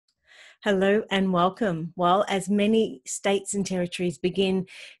Hello and welcome. Well, as many states and territories begin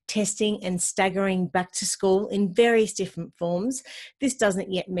testing and staggering back to school in various different forms, this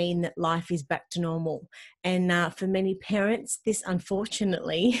doesn't yet mean that life is back to normal. And for many parents, this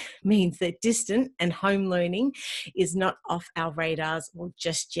unfortunately means that distant and home learning is not off our radars or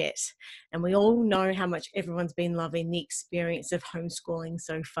just yet. And we all know how much everyone's been loving the experience of homeschooling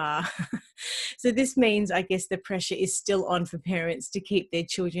so far. So this means, I guess, the pressure is still on for parents to keep their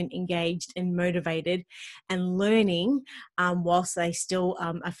children engaged and motivated and learning whilst they still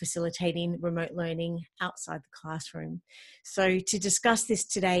are facilitating remote learning outside the classroom. So to discuss this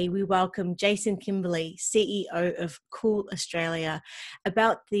today, we welcome Jason Kimberley, CEO of Cool Australia,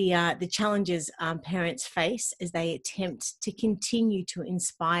 about the challenges parents face as they attempt to continue to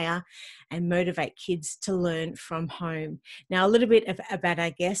inspire and motivate kids to learn from home. Now, a little bit about our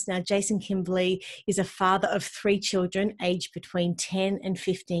guest. Now, Jason Kimberley is a father of 3 children aged between 10 and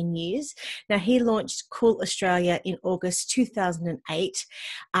 15 years. Now, he launched Cool Australia in August 2008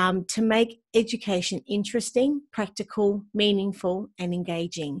 to make education interesting, practical, meaningful, and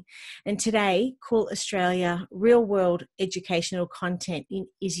engaging. And today, Cool Australia real-world educational content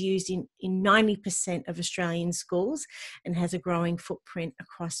is used in 90% of Australian schools and has a growing footprint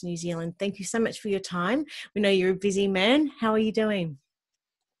across New Zealand. Thank you so much for your time. We know you're a busy man. How are you doing?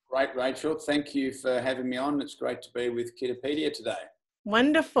 Great, Rachel. Thank you for having me on. It's great to be with Kidopedia today.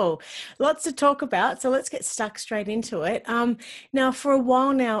 Wonderful. Lots to talk about. So let's get stuck straight into it. Now, for a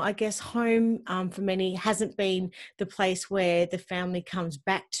while now, I guess home for many hasn't been the place where the family comes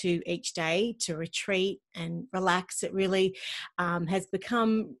back to each day to retreat and relax. It really has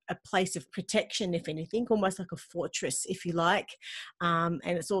become a place of protection, if anything, almost like a fortress, if you like. And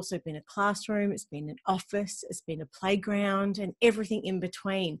it's also been a classroom, it's been an office, it's been a playground, and everything in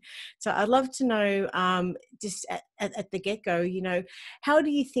between. So I'd love to know, just at the get-go, how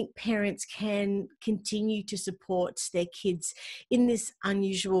do you think parents can continue to support their kids in this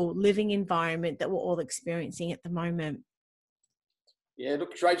unusual living environment that we're all experiencing at the moment? Yeah,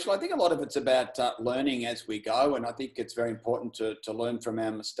 look, Rachel, I think a lot of it's about learning as we go, and I think it's very important to learn from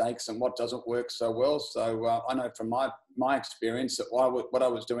our mistakes and what doesn't work so well. So I know from my experience that what I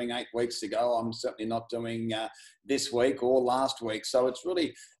was doing 8 weeks ago, I'm certainly not doing this week or last week. So it's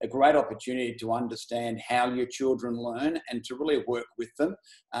really a great opportunity to understand how your children learn and to really work with them.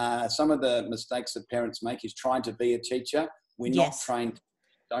 Some of the mistakes that parents make is trying to be a teacher. We're not trained.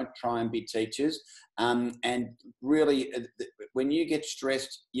 Don't try and be teachers. And really, when you get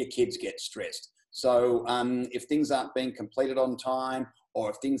stressed, your kids get stressed. So if things aren't being completed on time, or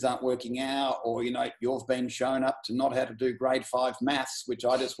if things aren't working out, or, you've been shown up to not how to do grade 5 maths, which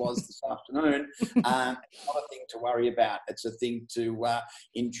I just was this afternoon, it's not a thing to worry about. It's a thing to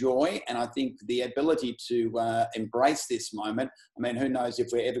enjoy. And I think the ability to embrace this moment, I mean, who knows if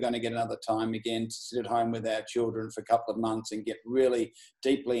we're ever going to get another time again to sit at home with our children for a couple of months and get really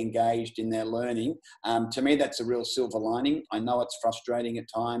deeply engaged in their learning. To me, that's a real silver lining. I know it's frustrating at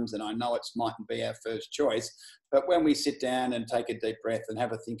times, and I know it mightn't be our first choice. But when we sit down and take a deep breath and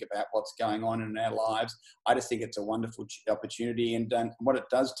have a think about what's going on in our lives, I just think it's a wonderful opportunity. And what it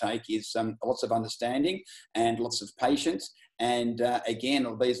does take is lots of understanding and lots of patience. And again,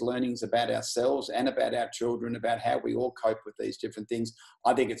 all these learnings about ourselves and about our children, about how we all cope with these different things.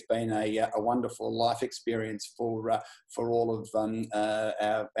 I think it's been a wonderful life experience for all of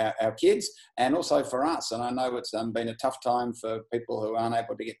our kids, and also for us. And I know it's been a tough time for people who aren't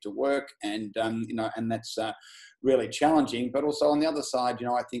able to get to work, and and that's really challenging. But also on the other side,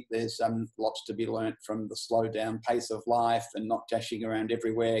 I think there's lots to be learnt from the slow down pace of life and not dashing around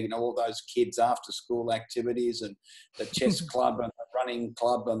everywhere. All those kids after school activities and the chess club and the running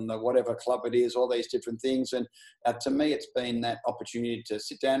club and the whatever club it is, all these different things. And to me, it's been that opportunity to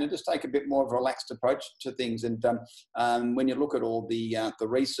sit down and just take a bit more of a relaxed approach to things. And when you look at all the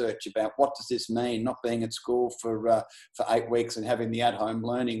research about what does this mean, not being at school for 8 weeks and having the at-home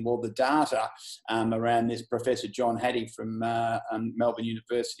learning, well, the data around this, Professor John Hattie from Melbourne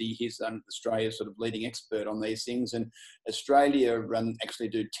University, he's Australia's sort of leading expert on these things. And Australia actually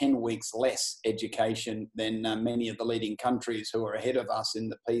do 10 weeks less education than many of the leading countries who are ahead of us in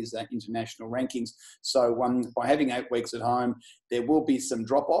the PISA international rankings. So by having 8 weeks at home, there will be some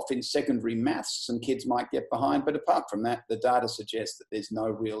drop-off in secondary maths. Some kids might get behind, but apart from that, the data suggests that there's no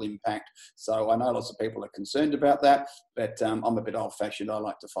real impact. So I know lots of people are concerned about that, but I'm a bit old-fashioned. I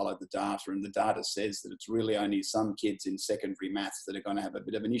like to follow the data, and the data says that it's really only some kids in secondary maths that are going to have a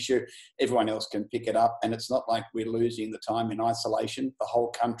bit of an issue. Everyone else can pick it up, and it's not like we're losing the time in isolation. The whole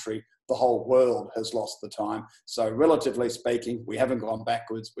country, the whole world has lost the time. So relatively speaking, we haven't gone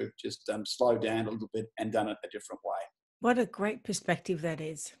backwards. We've just slowed down a little bit and done it a different way. What a great perspective that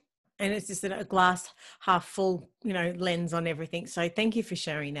is. And it's just a glass half full, lens on everything. So thank you for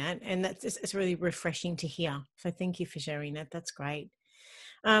sharing that. And it's really refreshing to hear. So thank you for sharing that. That's great.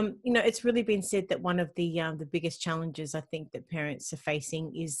 It's really been said that one of the biggest challenges I think that parents are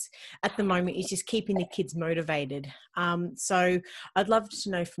facing is at the moment is just keeping the kids motivated. So I'd love to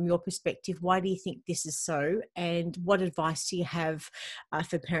know from your perspective, why do you think this is so, and what advice do you have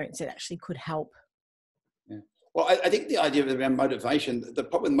for parents that actually could help? Yeah. Well, I think the idea around motivation, the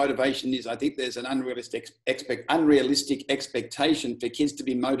problem with motivation is I think there's an unrealistic expectation for kids to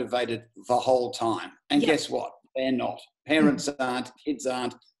be motivated the whole time. And guess what? They're not. Parents aren't, kids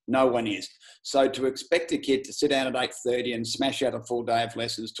aren't, no one is. So to expect a kid to sit down at 8:30 and smash out a full day of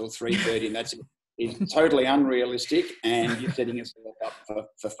lessons till 3:30, and that's it, is totally unrealistic, and you're setting yourself up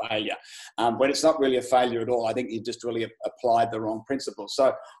for failure. When it's not really a failure at all, I think you just really applied the wrong principles.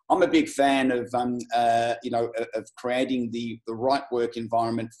 So I'm a big fan of creating the right work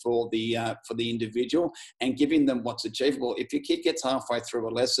environment for the individual and giving them what's achievable. If your kid gets halfway through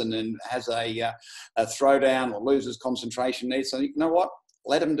a lesson and has a throwdown or loses concentration, needs something, you know what?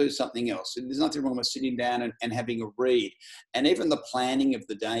 Let them do something else. There's nothing wrong with sitting down and having a read. And even the planning of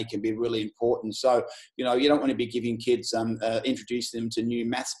the day can be really important. So, you don't want to be giving kids, introducing them to new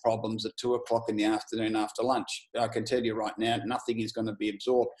maths problems at 2:00 in the afternoon after lunch. I can tell you right now, nothing is going to be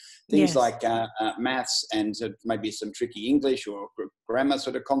absorbed. Things like maths and maybe some tricky English or grammar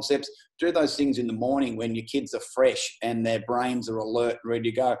sort of concepts, do those things in the morning when your kids are fresh and their brains are alert and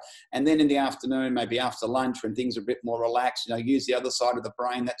ready to go. And then in the afternoon, maybe after lunch, when things are a bit more relaxed, use the other side of the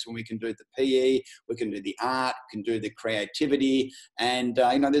brain. That's when we can do the PE, we can do the art, we can do the creativity. And,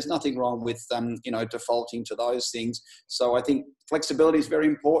 there's nothing wrong with, defaulting to those things. So I think flexibility is very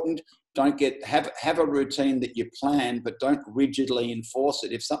important. Don't have a routine that you plan, but don't rigidly enforce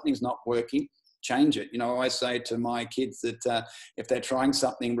it. If something's not working, change it. I say to my kids that if they're trying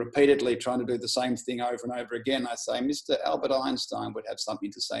something repeatedly, trying to do the same thing over and over again, I say, Mr. Albert Einstein would have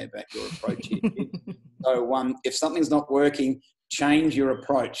something to say about your approach here, kids. So if something's not working, change your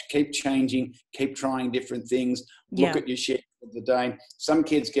approach. Keep changing, keep trying different things. Look at your schedule of the day. Some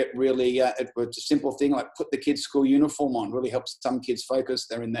kids get really, it's a simple thing like put the kids' school uniform on, really helps some kids focus.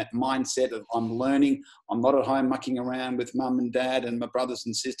 They're in that mindset of I'm learning. I'm not at home mucking around with mum and dad and my brothers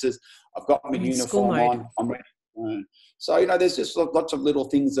and sisters. I've got my uniform on. I'm ready to learn. So, there's just lots of little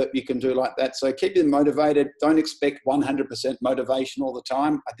things that you can do like that. So keep them motivated. Don't expect 100% motivation all the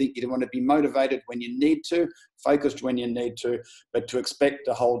time. I think you want to be motivated when you need to, focused when you need to, but to expect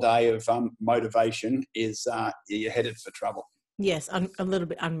a whole day of motivation is you're headed for trouble. Yes, a little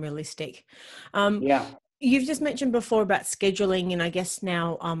bit unrealistic. Yeah. You've just mentioned before about scheduling, and I guess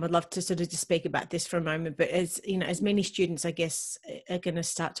now I'd love to sort of just speak about this for a moment. But as many students, I guess, are going to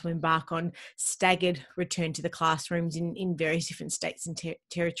start to embark on staggered return to the classrooms in various different states and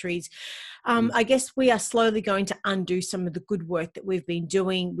territories. I guess we are slowly going to undo some of the good work that we've been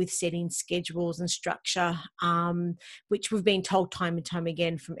doing with setting schedules and structure, which we've been told time and time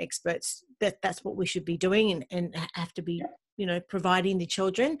again from experts that that's what we should be doing and have to be. Providing the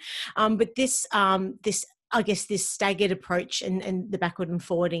children. But this staggered approach and the backward and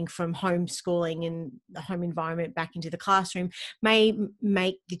forwarding from homeschooling and the home environment back into the classroom may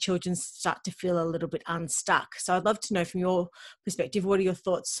make the children start to feel a little bit unstuck. So I'd love to know from your perspective, what are your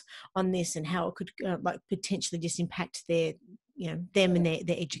thoughts on this and how it could potentially just impact them and their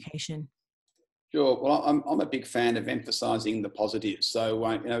education? Sure. Well, I'm a big fan of emphasising the positives.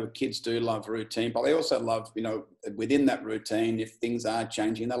 So, kids do love routine, but they also love, within that routine, if things are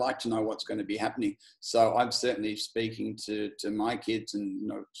changing, they like to know what's going to be happening. So I'm certainly speaking to my kids and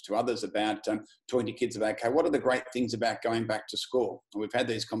to others about talking to kids about, okay, what are the great things about going back to school? And we've had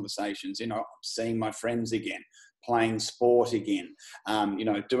these conversations, seeing my friends again, playing sport again,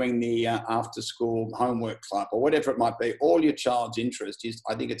 doing the after school homework club or whatever it might be. All your child's interest is,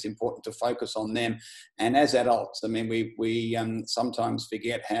 I think it's important to focus on them. And as adults, I mean, we sometimes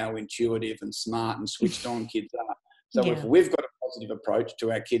forget how intuitive and smart and switched on kids are. So if we've got a positive approach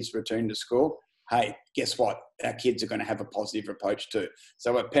to our kids' return to school, hey, guess what? Our kids are going to have a positive approach too.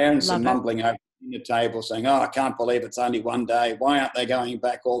 So if parents are mumbling over the table saying, oh, I can't believe it's only one day. Why aren't they going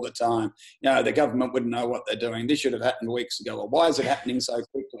back all the time? The government wouldn't know what they're doing. This should have happened weeks ago. Or why is it happening so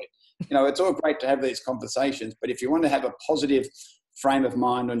quickly? It's all great to have these conversations, but if you want to have a positive frame of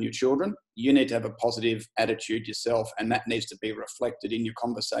mind on your children, you need to have a positive attitude yourself, and that needs to be reflected in your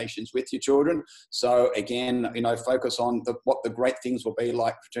conversations with your children. So again, focus on what the great things will be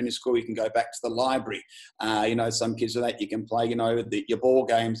like. Returning to school, you can go back to the library. Some kids are that you can play, your ball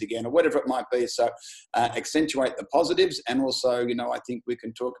games again, or whatever it might be. So accentuate the positives, and also, I think we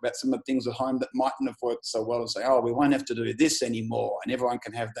can talk about some of the things at home that mightn't have worked so well, and say, oh, we won't have to do this anymore, and everyone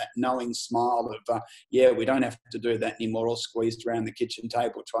can have that knowing smile of, we don't have to do that anymore, all squeezed around the kitchen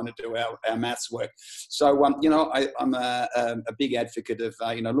table trying to do our maths work. So, I'm a big advocate of,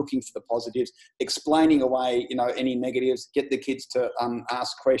 looking for the positives, explaining away, any negatives, get the kids to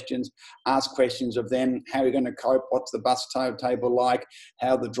ask questions of them, how you're going to cope, what's the bus table like,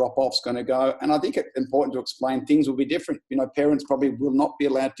 how the drop-off's going to go. And I think it's important to explain things will be different. Parents probably will not be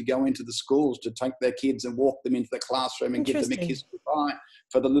allowed to go into the schools to take their kids and walk them into the classroom and give them a kiss goodbye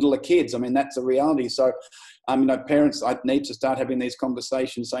for the littler kids. I mean, that's a reality. So, parents, I need to start having these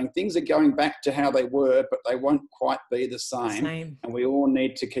conversations saying things are going back to how they were, but they won't quite be the same. And we all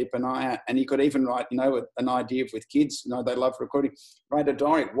need to keep an eye out. And you could even write, an idea with kids, they love recording, write a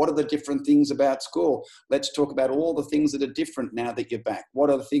diary. What are the different things about school? Let's talk about all the things that are different now that you're back. What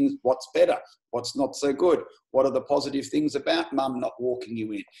are the things, what's better? What's not so good? What are the positive things about mum not walking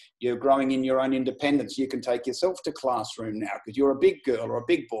you in? You're growing in your own independence. You can take yourself to classroom now because you're a big girl or a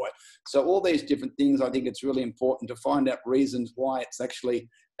big boy. So all these different things, I think it's really important to find out reasons why it's actually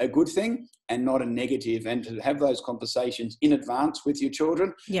a good thing and not a negative, and to have those conversations in advance with your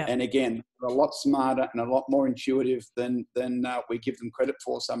children. Yeah. And again, they're a lot smarter and a lot more intuitive than we give them credit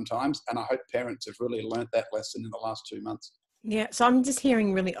for sometimes. And I hope parents have really learnt that lesson in the last 2 months. Yeah. So I'm just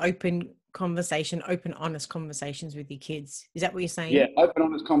hearing really open, honest conversations with your kids. Is that what you're saying? Yeah. Open,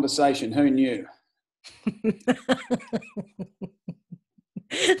 honest conversation. Who knew?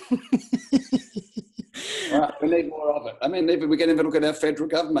 Right, we need more of it. I mean, we can even look at our federal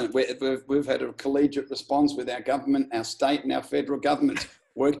government. We've had a collegiate response with our government, our state and our federal governments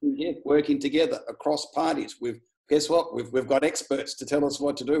working together across parties. Guess what? We've got experts to tell us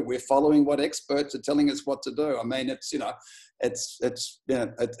what to do. We're following what experts are telling us what to do. I mean, it's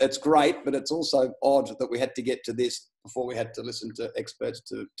great, but it's also odd that we had to get to this before we had to listen to experts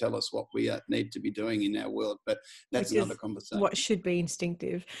to tell us what we need to be doing in our world. But that's another conversation. What should be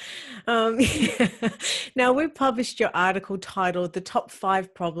instinctive. Now, we published your article titled "The Top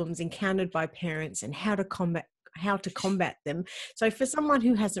 5 Problems Encountered by Parents and How to Combat Them." So for someone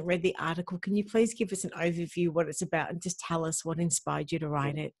who hasn't read the article, can you please give us an overview what it's about and just tell us what inspired you to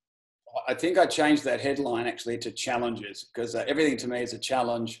write it? I think I changed that headline actually to challenges, because everything to me is a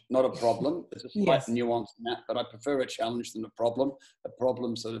challenge, not a problem. There's a slight nuance in that, but I prefer a challenge than a problem. A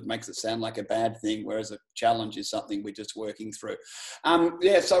problem sort of makes it sound like a bad thing, whereas a challenge is something we're just working through.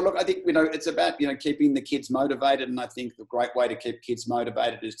 So look, I think, it's about, keeping the kids motivated. And I think the great way to keep kids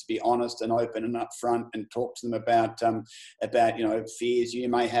motivated is to be honest and open and upfront and talk to them about fears you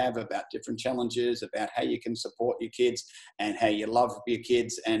may have, about different challenges, about how you can support your kids and how you love your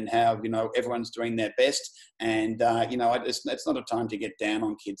kids and how, everyone's doing their best. And, it's not a time to get down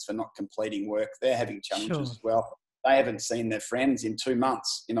on kids for not completing work. They're having challenges as well. They haven't seen their friends in 2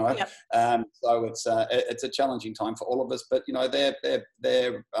 months, Yep. So it's a challenging time for all of us, but,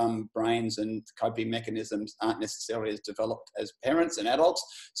 their brains and coping mechanisms aren't necessarily as developed as parents and adults.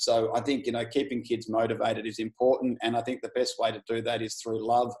 So I think, keeping kids motivated is important. And I think the best way to do that is through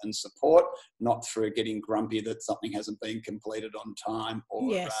love and support, not through getting grumpy that something hasn't been completed on time or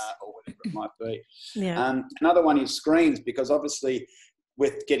whatever it might be. Yeah. Another one is screens, because obviously,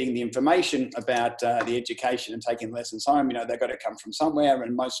 with getting the information about the education and taking lessons home, they've got to come from somewhere,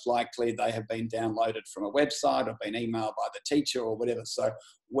 and most likely they have been downloaded from a website or been emailed by the teacher or whatever. So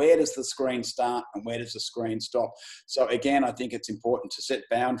where does the screen start and where does the screen stop? So again, I think it's important to set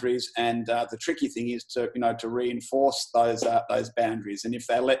boundaries, and the tricky thing is to reinforce those boundaries. And if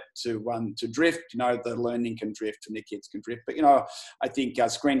they're let to drift, the learning can drift and the kids can drift. But I think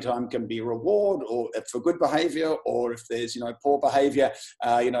screen time can be a reward, or for good behaviour, or if there's poor behaviour,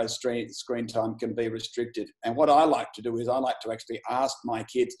 screen time can be restricted. And what I like to do is I like to actually ask my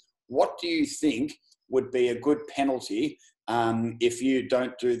kids, what do you think would be a good penalty if you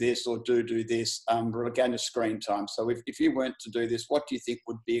don't do this or do this regarding screen time? So if you weren't to do this, what do you think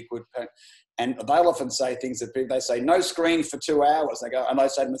would be a good penalty? And they'll often say things that they say, no screen for 2 hours. And I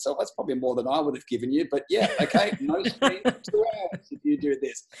say to myself, that's probably more than I would have given you. But yeah, okay, no screen for 2 hours if you do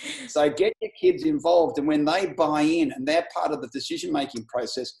this. So get your kids involved. And when they buy in and they're part of the decision-making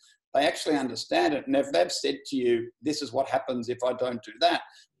process, they actually understand it. And if they've said to you, this is what happens if I don't do that,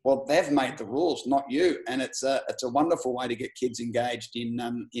 well, they've made the rules, not you. And it's a wonderful way to get kids engaged in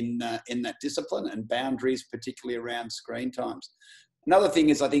that discipline and boundaries, particularly around screen times. Another thing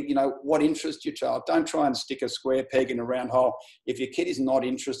is, I think, what interests your child. Don't try and stick a square peg in a round hole. If your kid is not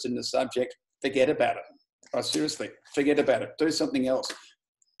interested in the subject, forget about it. Oh, seriously, forget about it. Do something else.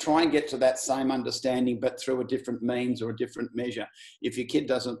 Try and get to that same understanding, but through a different means or a different measure. If your kid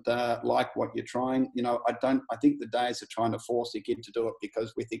doesn't like what you're trying, I think the days of trying to force your kid to do it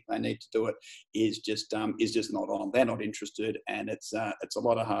because we think they need to do it is just not on. They're not interested, and it's a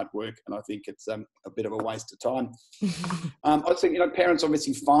lot of hard work, and I think it's a bit of a waste of time. I think, parents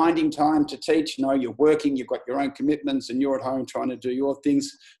obviously finding time to teach. You're working, you've got your own commitments, and you're at home trying to do your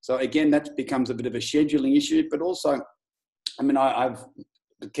things. So again, that becomes a bit of a scheduling issue, but also, I've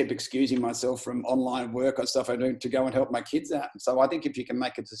kept excusing myself from online work or stuff I do to go and help my kids out. So I think if you can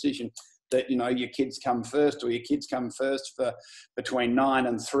make a decision that, your kids come first, or your kids come first for between 9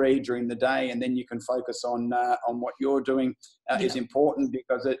 and 3 during the day, and then you can focus on what you're doing is important,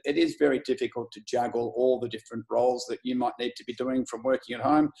 because it is very difficult to juggle all the different roles that you might need to be doing from working at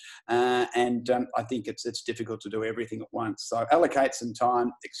home. And I think it's difficult to do everything at once. So allocate some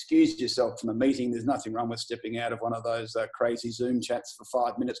time, excuse yourself from a meeting. There's nothing wrong with stepping out of one of those crazy Zoom chats for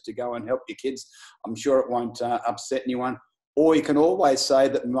 5 minutes to go and help your kids. I'm sure it won't upset anyone. Or you can always say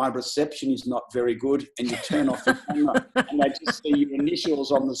that my reception is not very good, and you turn off the camera and they just see your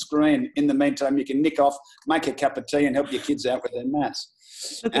initials on the screen. In the meantime, you can nick off, make a cup of tea and help your kids out with their maths.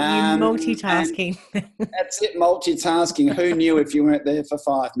 Look at you multitasking. That's it, multitasking. Who knew if you weren't there for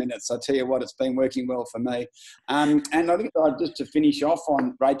 5 minutes? I tell you what, it's been working well for me. And I think just to finish off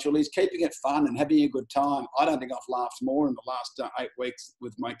on, Rachel, is keeping it fun and having a good time. I don't think I've laughed more in the last 8 weeks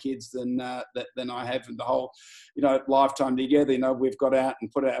with my kids than I have in the whole, lifetime together. We've got out and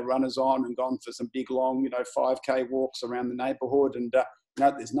put our runners on and gone for some big, long, 5K walks around the neighbourhood, and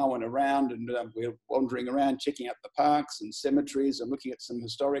there's no one around, and we're wandering around checking out the parks and cemeteries and looking at some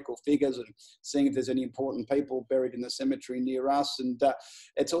historical figures and seeing if there's any important people buried in the cemetery near us. And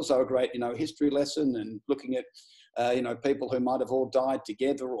it's also a great, history lesson, and looking at, people who might have all died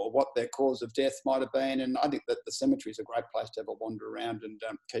together, or what their cause of death might have been. And I think that the cemetery is a great place to have a wander around and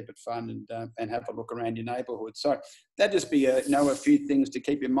keep it fun and have a look around your neighbourhood. So that'd just be a few things to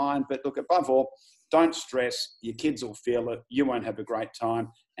keep in mind. But look, above all, don't stress. Your kids will feel it. You won't have a great time,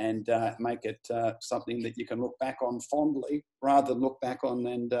 and make it something that you can look back on fondly rather than look back on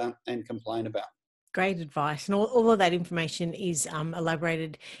and complain about. Great advice. And all of that information is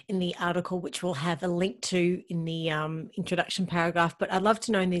elaborated in the article, which we'll have a link to in the introduction paragraph. But I'd love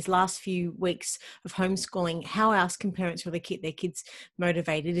to know, in these last few weeks of homeschooling, how else can parents really keep their kids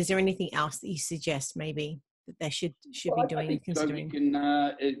motivated? Is there anything else that you suggest maybe that they should be doing and considering?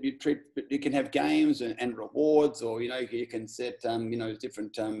 So you can have games and rewards, or you can set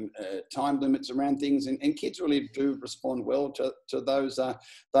different time limits around things, and kids really do respond well to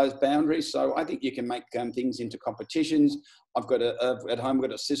those boundaries. So I think you can make things into competitions. I've got at home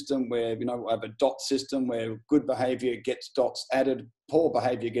got a system where I have a dot system where good behaviour gets dots added, poor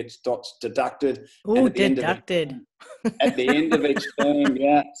behaviour gets dots deducted. Oh, deducted. At the end of each term,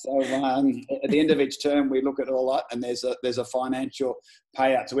 yeah. So at the end of each term, we look at all that, and there's a financial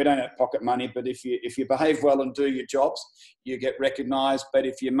payout. So we don't have pocket money, but if you behave well and do your jobs, you get recognised. But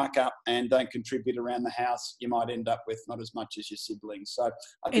if you muck up and don't contribute around the house, you might end up with not as much as your siblings. So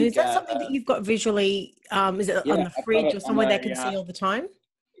I think, is that something that you've got visually? Is it on the fridge or somewhere they can see all the time?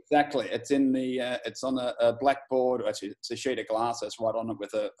 Exactly. It's in it's on a blackboard. Actually, it's a sheet of glass that's right on it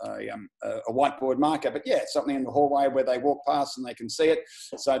with a whiteboard marker. But yeah, it's something in the hallway where they walk past and they can see it,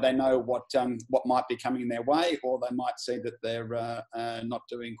 so they know what might be coming their way, or they might see that they're not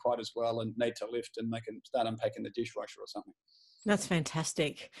doing quite as well and need to lift, and they can start unpacking the dishwasher or something. That's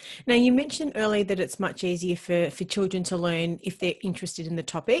fantastic. Now, you mentioned earlier that it's much easier for children to learn if they're interested in the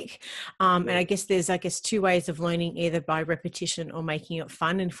topic. And I guess there's, two ways of learning, either by repetition or making it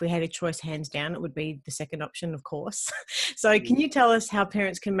fun. And if we had a choice, hands down, it would be the second option, of course. So can you tell us how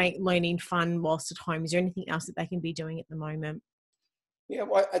parents can make learning fun whilst at home? Is there anything else that they can be doing at the moment? Yeah,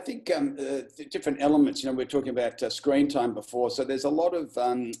 well, I think the different elements, we're talking about screen time before. So there's a lot of,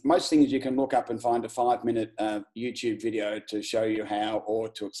 most things you can look up and find a 5-minute YouTube video to show you how, or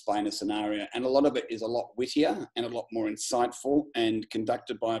to explain a scenario. And a lot of it is a lot wittier and a lot more insightful and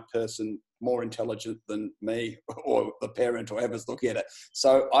conducted by a person more intelligent than me or the parent or whoever's looking at it.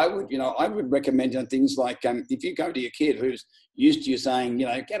 So I would recommend things like, if you go to your kid who's used to you saying,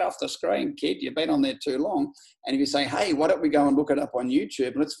 get off the screen, kid, you've been on there too long. And if you say, hey, why don't we go and look it up on YouTube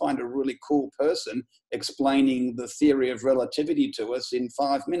and let's find a really cool person explaining the theory of relativity to us in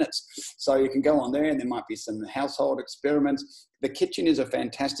 5 minutes. So you can go on there and there might be some household experiments. the kitchen is a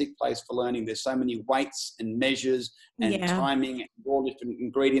fantastic place for learning. There's so many weights and measures and Yeah. timing and all different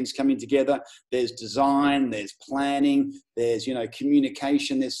ingredients coming together. There's design, there's planning, there's,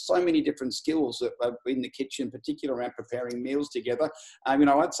 communication. There's so many different skills that are in the kitchen, particularly around preparing meals together.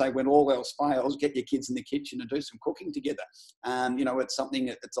 I'd say when all else fails, get your kids in the kitchen and do some cooking together. It's something,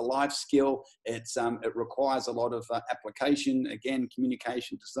 it's a life skill. It requires a lot of application, again,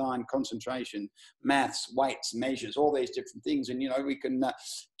 communication, design, concentration, maths, weights, measures, all these different things. And, we can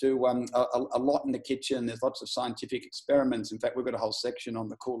do a lot in the kitchen. There's lots of scientific experiments. In fact, we've got a whole section on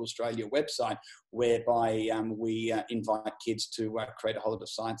the Cool Australia website whereby we invite kids to create a whole lot of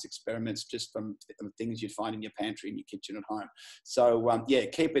science experiments just from things you'd find in your pantry, in your kitchen at home. So,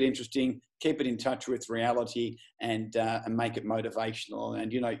 keep it interesting, keep it in touch with reality, and make it motivational.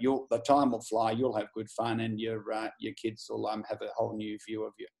 And, the time will fly, you'll have good fun, and your kids will have a whole new view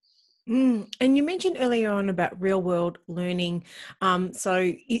of you. And you mentioned earlier on about real world learning.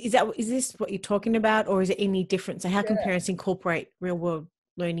 So is this what you're talking about, or is it any different? So how can parents incorporate real world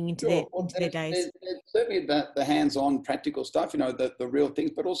learning into Sure. their days? There's certainly the hands-on practical stuff, the real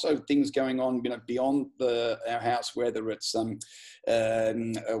things, but also things going on, beyond our house, whether it's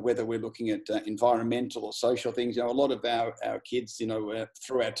whether we're looking at environmental or social things. A lot of our kids,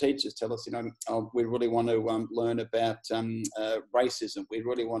 through our teachers tell us, we really want to learn about racism. We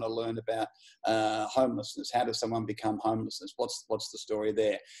really want to learn about homelessness. How does someone become homeless? What's the story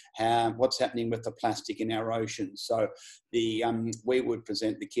there? What's happening with the plastic in our oceans? So we would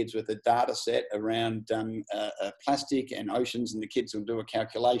present the kids with a data set around plastic and oceans, and the kids will do a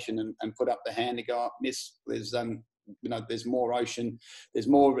calculation and put up the hand and go, oh, Miss, there's more ocean, there's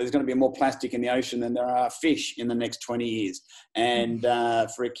going to be more plastic in the ocean than there are fish in the next 20 years. And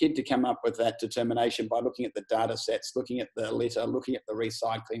for a kid to come up with that determination by looking at the data sets, looking at the litter, looking at the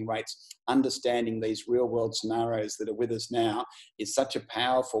recycling rates, understanding these real world scenarios that are with us now, is such a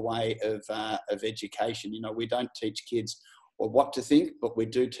powerful way of education. We don't teach kids or what to think, but we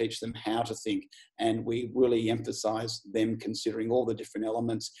do teach them how to think. And we really emphasize them considering all the different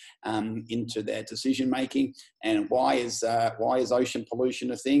elements into their decision making. And why is ocean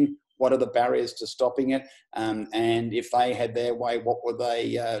pollution a thing? What are the barriers to stopping it? And if they had their way, what would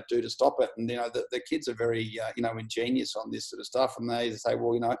they do to stop it? And, the kids are very, ingenious on this sort of stuff. And they say,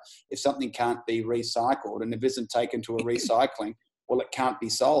 well, if something can't be recycled and if it isn't taken to a recycling, well, it can't be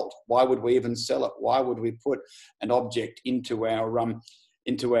sold. Why would we even sell it? Why would we put an object into our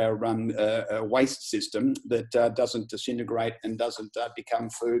waste system that doesn't disintegrate and doesn't become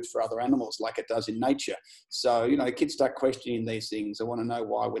food for other animals like it does in nature? So, kids start questioning these things. They want to know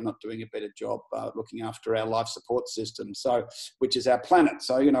why we're not doing a better job looking after our life support system, which is our planet.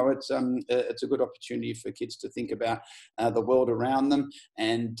 So, it's a good opportunity for kids to think about the world around them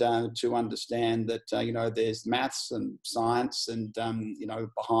and to understand that, there's maths and science and,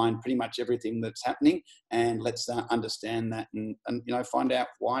 behind pretty much everything that's happening. And let's understand that and find out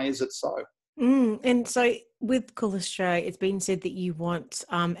why is it so. And so with Cool Australia, it's been said that you want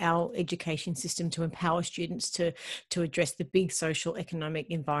our education system to empower students to address the big social, economic,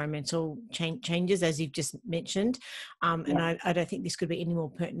 environmental changes, as you've just mentioned. And I don't think this could be any more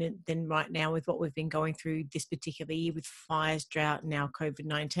pertinent than right now with what we've been going through this particular year with fires, drought, and now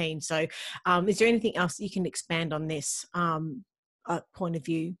COVID-19. So is there anything else that you can expand on this point of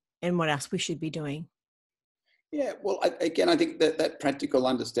view and what else we should be doing? Yeah, well, I think that practical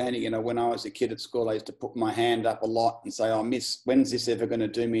understanding, when I was a kid at school, I used to put my hand up a lot and say, oh, Miss, when's this ever going to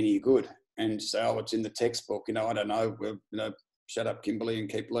do me any good? And say, oh, it's in the textbook. I don't know. Shut up, Kimberley, and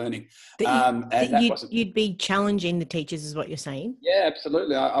keep learning. You'd be challenging the teachers is what you're saying? Yeah,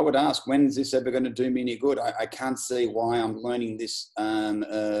 absolutely. I would ask, when's this ever going to do me any good? I can't see why I'm learning this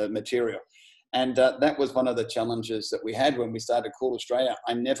material. And that was one of the challenges that we had when we started Cool Australia.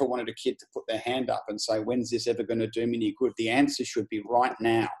 I never wanted a kid to put their hand up and say, when's this ever going to do me any good? The answer should be right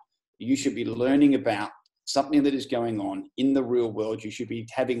now. You should be learning about something that is going on in the real world. You should be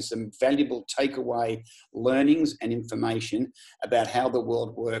having some valuable takeaway learnings and information about how the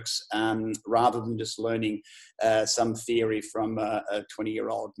world works rather than just learning some theory from a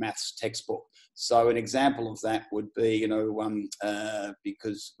 20-year-old maths textbook. So an example of that would be,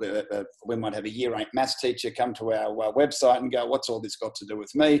 because we might have a year 8 maths teacher come to our website and go, what's all this got to do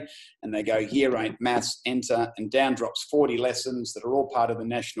with me? And they go, year 8 maths, enter, and down drops 40 lessons that are all part of the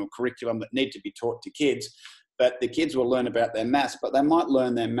national curriculum that need to be taught to kids. But the kids will learn about their maths, but they might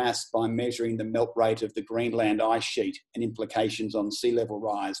learn their maths by measuring the melt rate of the Greenland ice sheet and implications on sea level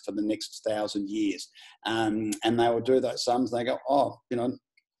rise for the next 1,000 years. And they will do those sums and they go, oh,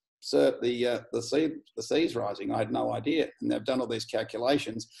 sir, the sea's rising. I had no idea. And they've done all these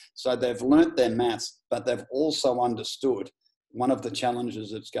calculations. So they've learnt their maths, but they've also understood one of the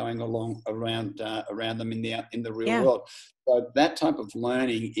challenges that's going along around them in the real Yeah. world. So that type of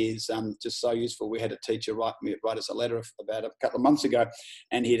learning is just so useful. We had a teacher write us a letter about a couple of months ago,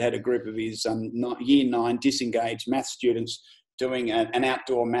 and he'd had a group of his year 9 disengaged math students doing an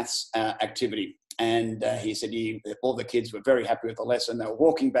outdoor maths activity. And he said all the kids were very happy with the lesson. They were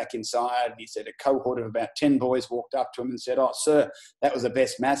walking back inside. And he said a cohort of about 10 boys walked up to him and said, "Oh, sir, that was the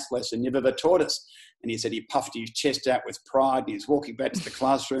best maths lesson you've ever taught us." And he said he puffed his chest out with pride. And he was walking back to the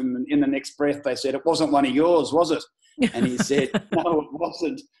classroom. And in the next breath, they said, "It wasn't one of yours, was it?" And he said, "No, it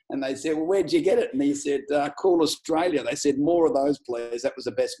wasn't." And they said, "Well, where'd you get it?" And he said, "Call Australia." They said, "More of those, please. That was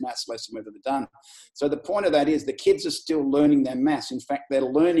the best maths lesson we've ever done." So the point of that is the kids are still learning their maths. In fact, they're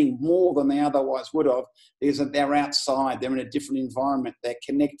learning more than they otherwise would have because they're outside. They're in a different environment. They're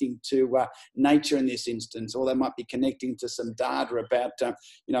connecting to nature in this instance, or they might be connecting to some data about,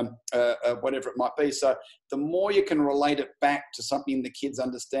 whatever it might be. So the more you can relate it back to something the kids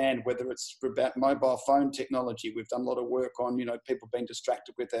understand, whether it's about mobile phone technology, we've done a lot of work on, people being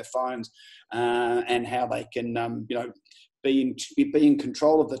distracted with their phones and how they can, be in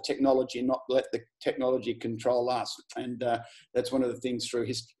control of the technology and not let the technology control us. And that's one of the things through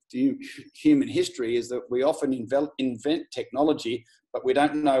human history is that we often invent technology, but we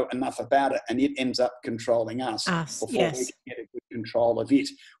don't know enough about it, and it ends up controlling us before yes. we can get a good control of it,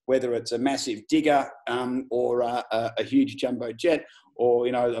 whether it's a massive digger or a huge jumbo jet or,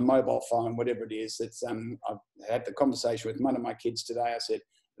 a mobile phone, whatever it is. I've had the conversation with one of my kids today. I said,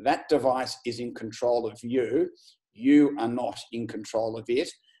 that device is in control of you. You are not in control of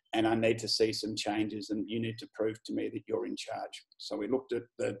it, and I need to see some changes, and you need to prove to me that you're in charge. So we looked at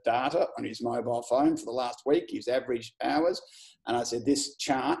the data on his mobile phone for the last week, his average hours, and I said, this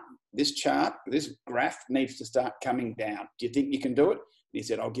graph needs to start coming down. Do you think you can do it? And he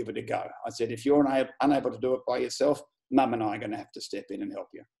said, "I'll give it a go." I said, "If you're unable to do it by yourself, Mum and I are going to have to step in and help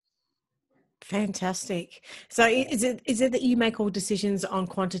you." Fantastic. So is it that you make all decisions on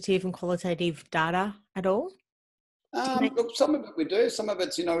quantitative and qualitative data at all? Look, some of it we do. Some of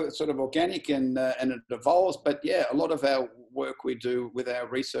it's, sort of organic and it evolves. But yeah, a lot of our work we do with our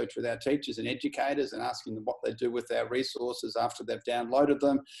research with our teachers and educators and asking them what they do with our resources after they've downloaded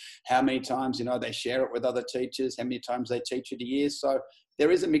them, how many times, they share it with other teachers, how many times they teach it a year. So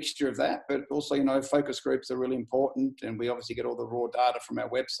there is a mixture of that, but also, focus groups are really important. And we obviously get all the raw data from our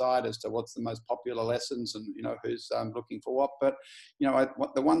website as to what's the most popular lessons and, who's looking for what. But,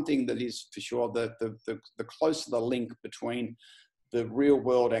 the one thing that is for sure, the closer the link between the real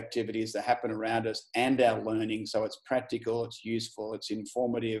world activities that happen around us and our learning. So it's practical, it's useful, it's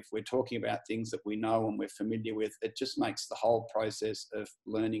informative. We're talking about things that we know and we're familiar with. It just makes the whole process of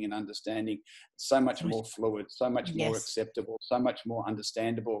learning and understanding so much more fluid, so much more acceptable, so much more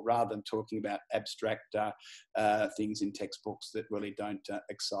understandable, rather than talking about abstract things in textbooks that really don't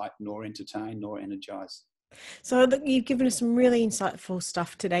excite nor entertain nor energize. So you've given us some really insightful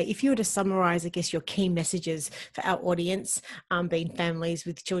stuff today. If you were to summarize, I guess, your key messages for our audience, being families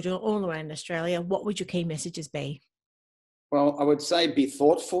with children all around Australia, what would your key messages be? Well, I would say be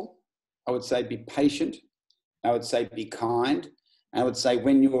thoughtful. I would say be patient. I would say be kind. I would say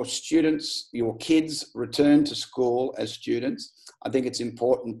when your kids return to school as students, I think it's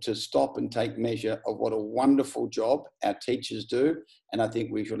important to stop and take measure of what a wonderful job our teachers do. And I think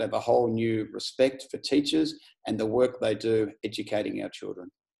we should have a whole new respect for teachers and the work they do educating our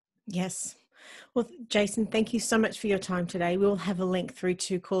children. Yes. Well, Jason, thank you so much for your time today. We'll have a link through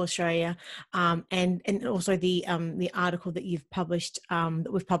to Call Australia and also the article that you've published, that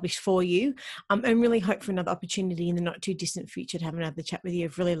we've published for you, and really hope for another opportunity in the not too distant future to have another chat with you.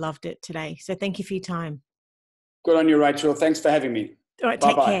 I've really loved it today. So thank you for your time. Good on you, Rachel. Thanks for having me. All right,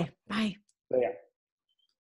 Bye-bye. take care. Bye. See ya.